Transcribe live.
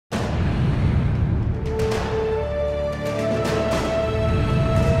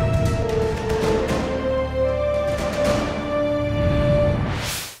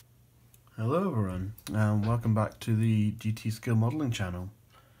welcome back to the GT Skill Modelling channel.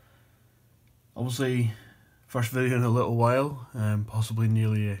 Obviously, first video in a little while, possibly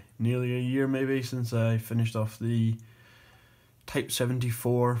nearly a year maybe since I finished off the Type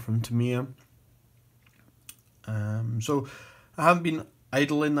 74 from Tamiya. So I haven't been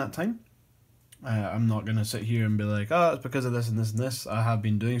idle in that time. I'm not going to sit here and be like, oh, it's because of this and this and this. I have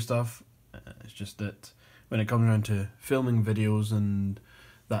been doing stuff. It's just that when it comes around to filming videos and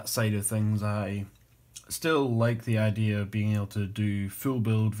that side of things, I still like the idea of being able to do full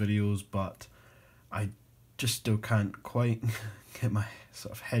build videos, but I just still can't quite get my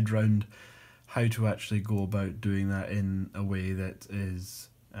sort of head round how to actually go about doing that in a way that is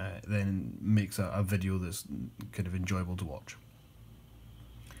then makes a video that's kind of enjoyable to watch.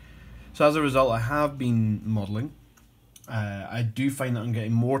 So as a result, I have been modelling. I do find that I'm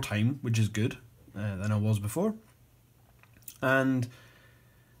getting more time, which is good, than I was before, and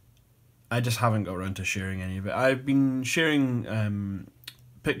I just haven't got around to sharing any of it. I've been sharing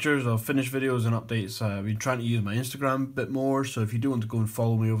pictures of finished videos and updates. I've been trying to use my Instagram a bit more, so if you do want to go and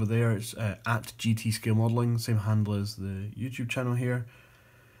follow me over there, it's at GT Scale Modelling, same handle as the YouTube channel here,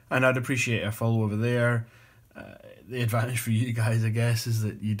 and I'd appreciate a follow over there. The advantage for you guys, I guess, is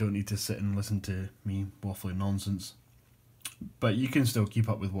that you don't need to sit and listen to me waffling nonsense, but you can still keep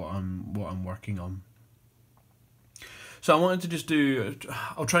up with what I'm working on. So I wanted to just do,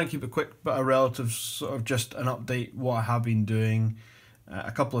 I'll try and keep it quick, but a relative sort of just an update what I have been doing,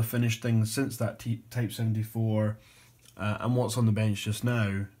 a couple of finished things since that Type 74, and what's on the bench just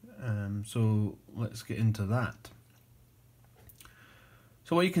now. So let's get into that.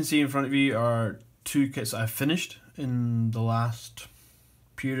 So what you can see in front of you are two kits that I've finished in the last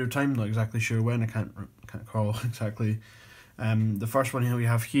period of time, not exactly sure when, I can't recall exactly. The first one here we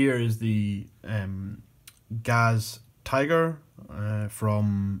have here is the Gaz Tiger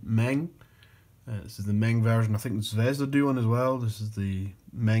from Meng. This is the Meng version. I think the Zvezda do one as well. This is the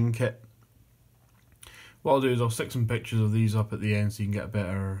Meng kit. What I'll do is I'll stick some pictures of these up at the end so you can get a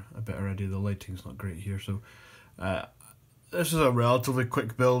better idea. The lighting's not great here, so this is a relatively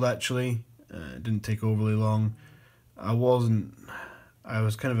quick build actually. It didn't take overly long. I was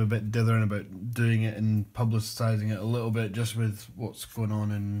kind of a bit dithering about doing it and publicising it a little bit, just with what's going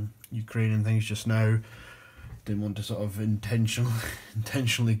on in Ukraine and things just now. Didn't want to sort of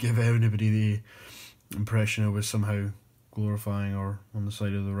intentionally give anybody the impression I was somehow glorifying or on the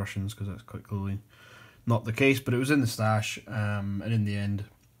side of the Russians, because that's quite clearly not the case. But it was in the stash, and in the end,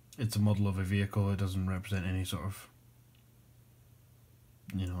 it's a model of a vehicle. It doesn't represent any sort of,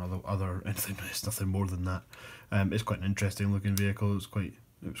 you know, other anything. It's nothing more than that. It's quite an interesting looking vehicle. It was quite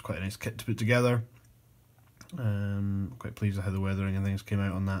a nice kit to put together. Quite pleased with how the weathering and things came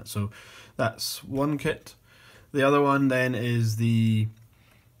out on that. So that's one kit. The other one then is the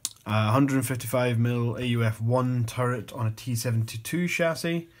 155mm AUF1 turret on a T72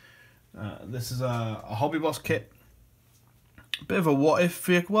 chassis. This is a hobby boss kit. A bit of a what-if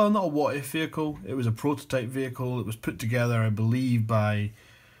vehicle. Well, not a what-if vehicle. It was a prototype vehicle. It was put together, I believe,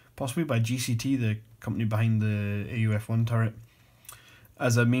 possibly by GCT, the company behind the AUF1 turret,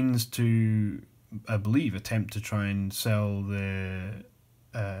 as a means to, I believe, attempt to try and sell the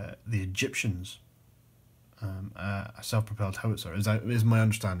Egyptians a self-propelled howitzer, is my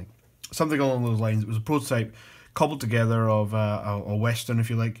understanding. Something along those lines. It was a prototype cobbled together of a Western,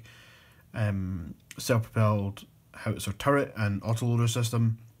 if you like, self-propelled howitzer turret and autoloader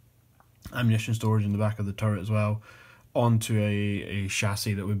system, ammunition storage in the back of the turret as well, onto a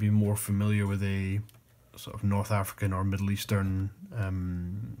chassis that would be more familiar with a sort of North African or Middle Eastern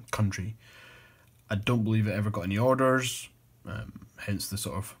country. I don't believe it ever got any orders, hence the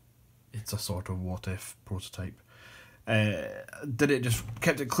sort of, it's a sort of what-if prototype.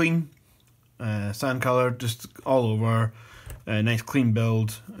 Kept it clean, sand colour, just all over, nice clean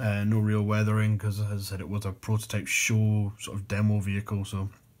build, no real weathering, because as I said, it was a prototype show sort of demo vehicle, so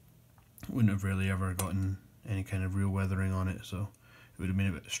wouldn't have really ever gotten any kind of real weathering on it, so it would have been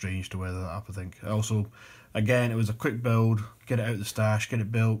a bit strange to weather that up, I think. Also, again, it was a quick build, get it out of the stash, get it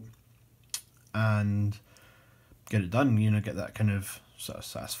built, and get it done, you know, get that kind of sort of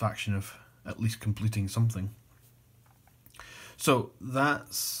satisfaction of at least completing something. So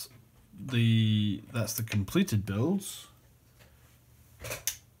that's the completed builds.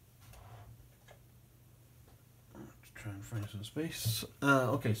 Let's try and find some space.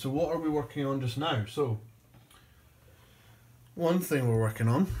 Okay, so what are we working on just now? So one thing we're working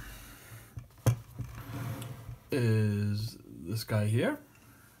on is this guy here.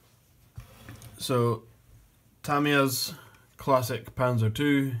 So Tamiya's classic Panzer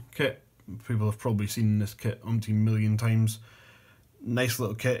II kit. People have probably seen this kit umpteen million times. Nice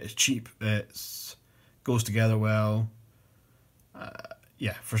little kit. It's cheap. It's goes together well.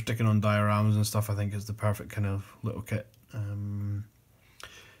 Yeah, for sticking on dioramas and stuff, I think it's the perfect kind of little kit.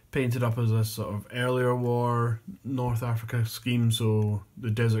 Painted up as a sort of earlier war North Africa scheme, so the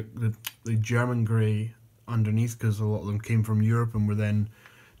desert, the German grey underneath, because a lot of them came from Europe and were then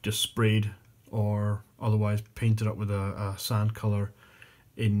just sprayed or otherwise painted up with a sand colour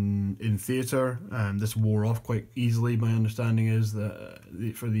in theatre. This wore off quite easily. My understanding is that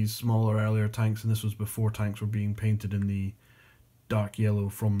for these smaller earlier tanks, and this was before tanks were being painted in the dark yellow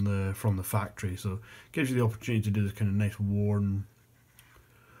from the factory, so it gives you the opportunity to do this kind of nice worn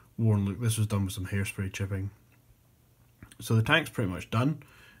look. This was done with some hairspray chipping. So the tank's pretty much done.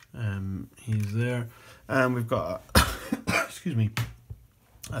 He's there, and we've got a excuse me,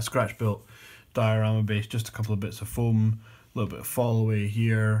 a scratch built diorama base, just a couple of bits of foam, a little bit of fall away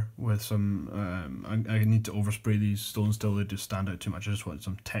here with some I need to overspray these stones still, they just stand out too much. I just want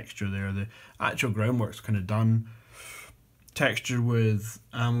some texture there. The actual groundwork's kind of done, textured with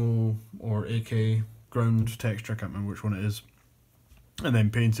ammo or AK ground texture, I can't remember which one it is, and then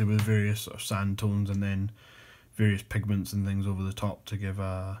painted with various sort of sand tones and then various pigments and things over the top to give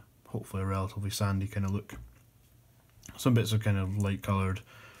a hopefully a relatively sandy kind of look. Some bits of kind of light coloured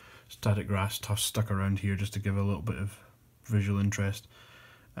static grass stuck around here just to give a little bit of visual interest,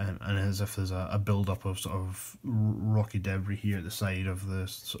 and as if there's a build up of sort of rocky debris here at the side of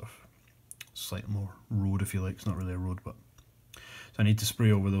this sort of slight more road, if you like. It's not really a road, but so I need to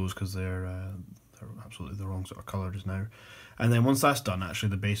spray over those because they're absolutely the wrong sort of colour just now. And then once that's done, actually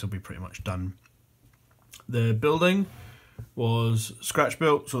the base will be pretty much done. The building was scratch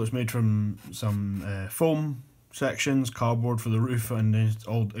built, so it's made from some foam sections, cardboard for the roof, and it's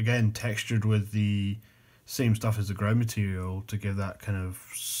all again textured with the same stuff as the ground material to give that kind of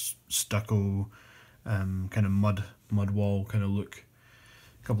stucco, kind of mud wall kind of look.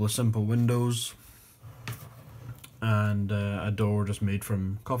 A couple of simple windows, and a door just made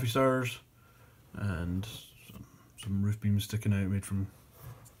from coffee stirrers, and some roof beams sticking out made from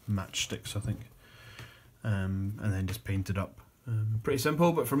matchsticks, I think, and then just painted up. Pretty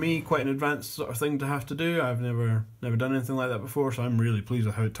simple, but for me quite an advanced sort of thing to have to do. I've never done anything like that before, so I'm really pleased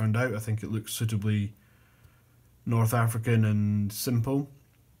with how it turned out. I think it looks suitably North African and simple,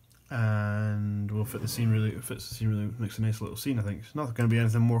 and will fit the scene really. It fits the scene really, makes a nice little scene. I think it's not going to be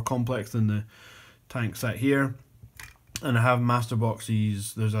anything more complex than the tank set here. And I have master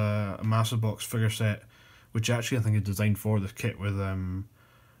boxes. There's a master box figure set, which actually I think is designed for this kit, with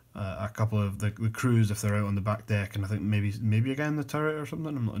a couple of the crews if they're out on the back deck, and I think maybe again the turret or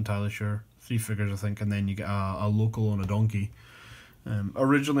something. I'm not entirely sure. 3 figures I think, and then you get a local on a donkey.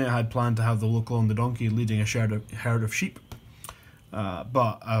 Originally I had planned to have the local on the donkey leading a herd of sheep,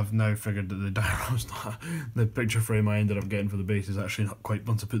 but I've now figured that the diorama's not, the picture frame I ended up getting for the base is actually not quite,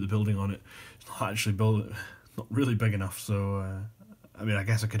 once I put the building on it, it's not actually not really big enough. So I mean, I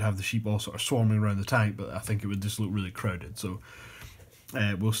guess I could have the sheep all sort of swarming around the tank, but I think it would just look really crowded. So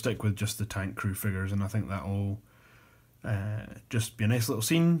we'll stick with just the tank crew figures, and I think that'll just be a nice little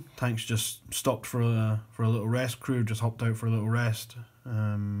scene. Tank's just stopped for a little rest. Crew just hopped out for a little rest,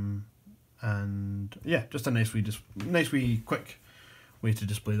 and yeah, just a nice wee quick way to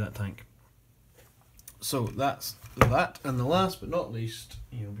display that tank. So that's that, and the last but not least,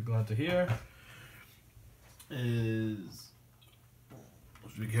 you'll be glad to hear, is,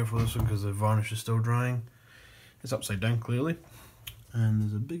 let's be careful with this one because the varnish is still drying. It's upside down clearly, and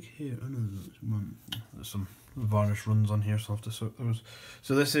there's a big hair. Oh no, there's some varnish runs on here, so I'll have to sort those.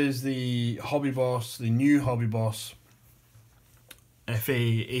 So this is the Hobby Boss, the new Hobby Boss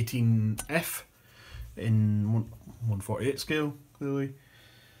FA18F in 1/48 scale. Clearly,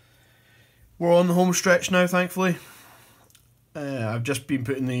 we're on the home stretch now, thankfully. I've just been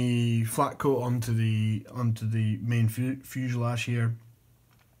putting the flat coat onto the main fuselage here,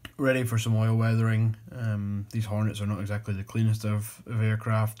 ready for some oil weathering. These Hornets are not exactly the cleanest of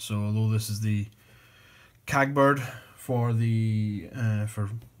aircraft, so although this is the Cagbird for the for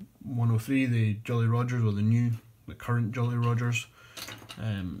 103, the Jolly Rogers, or the current Jolly Rogers,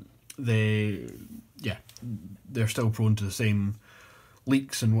 they're still prone to the same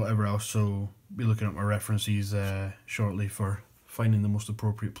leaks and whatever else, so be looking at my references shortly for finding the most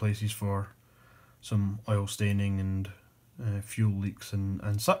appropriate places for some oil staining and fuel leaks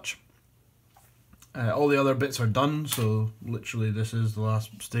and such. All the other bits are done, so literally this is the last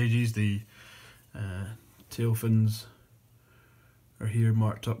stages. The tail fins are here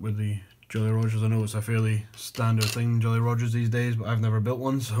marked up with the Jolly Rogers. I know it's a fairly standard thing, Jolly Rogers these days, but I've never built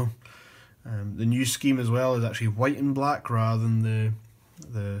one, so the new scheme as well is actually white and black rather than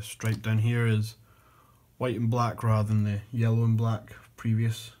the stripe down here is white and black rather than the yellow and black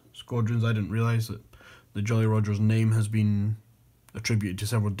previous squadrons. I didn't realise that the Jolly Roger's name has been attributed to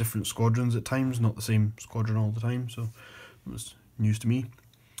several different squadrons at times, not the same squadron all the time, so it was news to me.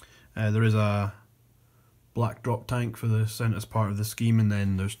 There is a black drop tank for the centre part of the scheme, and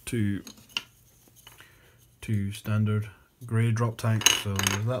then there's two standard grey drop tanks, so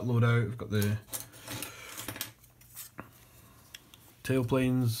there's that loadout. We've got the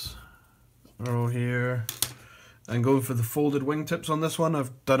tailplanes are all here. And going for the folded wingtips on this one,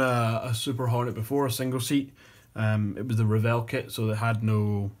 I've done a Super Hornet before, a single seat. It was the Revell kit, so it had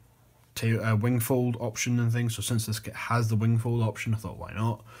no wing fold option and things. So since this kit has the wing fold option, I thought why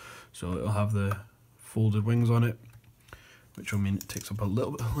not? So it'll have the folded wings on it, which will mean it takes up a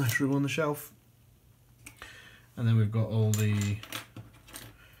little bit less room on the shelf. And then we've got all the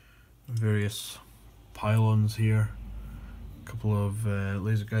various pylons here. A couple of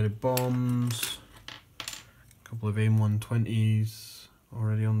laser guided bombs. Couple of AIM-120s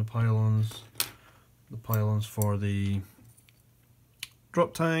already on the pylons for the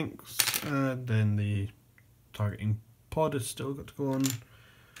drop tanks, and then the targeting pod has still got to go on,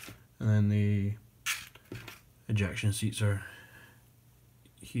 and then the ejection seats are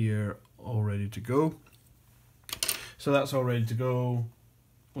here all ready to go. So that's all ready to go.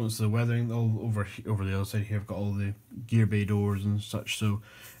 Once the weathering, all over the other side here, I've got all the gear bay doors and such, so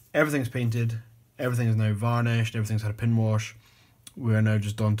everything's painted. Everything is now varnished, everything's had a pin wash. We are now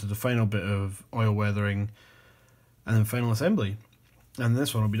just on to the final bit of oil weathering and then final assembly. And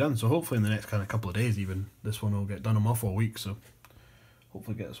this one will be done, so hopefully in the next kind of couple of days even, this one will get done. I'm off all week, so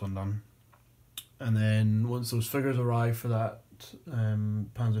hopefully get this one done. And then once those figures arrive for that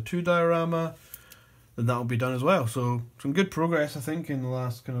Panzer II diorama, then that will be done as well. So some good progress, I think, in the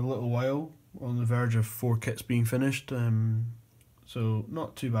last kind of little while, on the verge of 4 kits being finished. So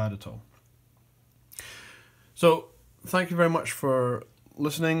not too bad at all. So, thank you very much for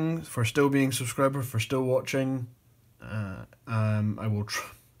listening, for still being a subscriber, for still watching. I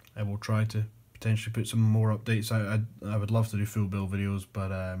will try to potentially put some more updates out. I would love to do full build videos,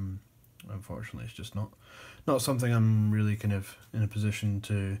 but unfortunately it's just not something I'm really kind of in a position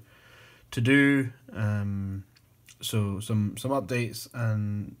to do. So some updates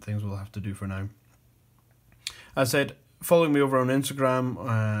and things we'll have to do for now. As I said, following me over on Instagram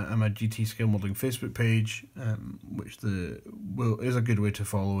and my GT Scale Modelling Facebook page, which is a good way to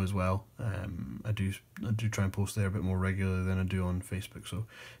follow as well. I do try and post there a bit more regularly than I do on Facebook. So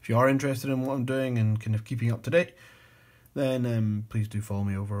if you are interested in what I'm doing and kind of keeping up to date, then please do follow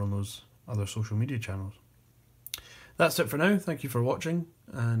me over on those other social media channels. That's it for now. Thank you for watching,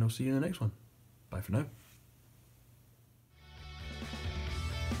 and I'll see you in the next one. Bye for now.